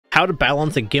How to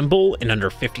balance a gimbal in under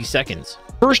 50 seconds.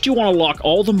 First, you want to lock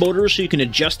all the motors so you can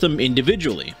adjust them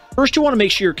individually. First, you want to make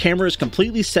sure your camera is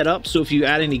completely set up, so if you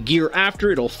add any gear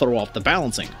after, it'll throw off the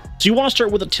balancing. So you want to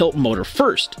start with a tilt motor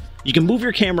first. You can move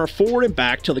your camera forward and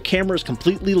back till the camera is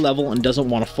completely level and doesn't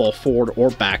want to fall forward or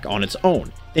back on its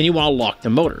own. Then you want to lock the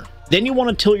motor. Then you want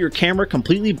to tilt your camera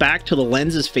completely back till the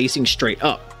lens is facing straight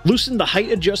up. Loosen the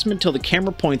height adjustment till the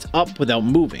camera points up without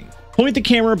moving. Point the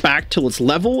camera back till it's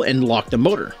level and lock the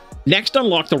motor. Next,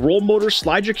 unlock the roll motor,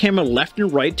 slide your camera left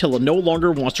and right till it no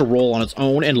longer wants to roll on its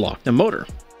own and lock the motor.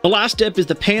 The last step is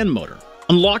the pan motor.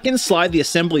 Unlock and slide the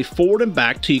assembly forward and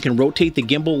back till you can rotate the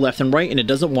gimbal left and right and it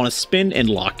doesn't want to spin, and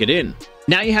lock it in.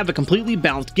 Now you have a completely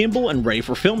balanced gimbal and ready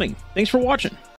for filming. Thanks for watching.